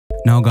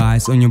Now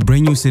guys, on your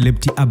brand new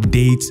celebrity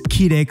updates,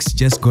 Kid X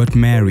just got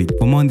married.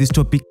 For more on this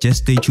topic,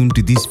 just stay tuned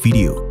to this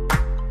video.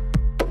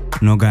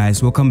 Now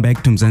guys, welcome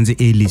back to Mzansi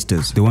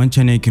A-Listers, the one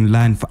channel you can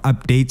learn for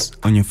updates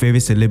on your favorite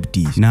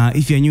celebrities. Now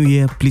if you're new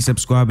here, please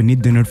subscribe and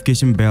hit the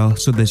notification bell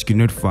so that you get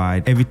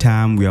notified every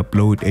time we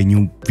upload a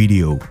new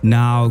video.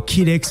 Now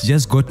Kid X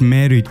just got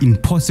married in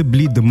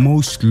possibly the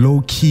most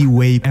low-key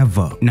way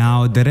ever.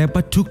 Now the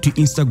rapper took to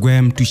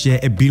Instagram to share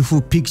a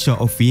beautiful picture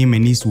of him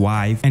and his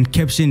wife and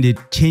captioned it,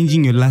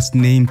 "Changing your last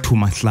name to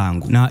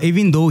Mahlangu." Now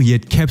even though he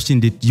had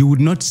captioned it, you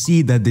would not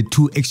see that the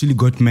two actually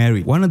got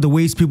married. One of the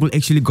ways people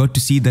actually got to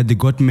see that they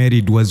got married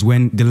was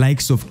when the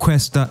likes of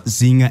Kwesta,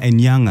 Zinga and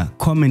Yanga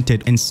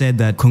commented and said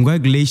that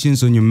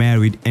congratulations on your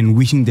married and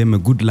wishing them a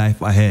good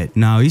life ahead.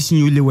 Now his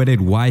newly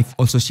wedded wife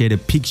also shared a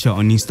picture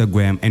on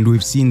Instagram, and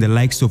we've seen the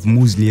likes of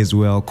Musli as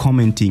well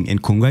commenting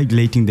and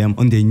congratulating them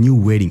on their new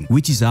wedding,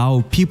 which is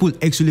how people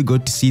actually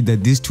got to see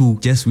that these two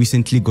just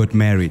recently got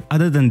married.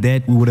 Other than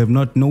that, we would have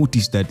not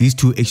noticed that these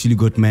two actually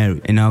got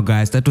married. And now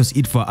guys, that was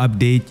it for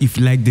update. If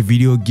you liked the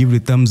video, give it a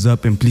thumbs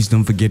up and please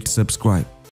don't forget to subscribe.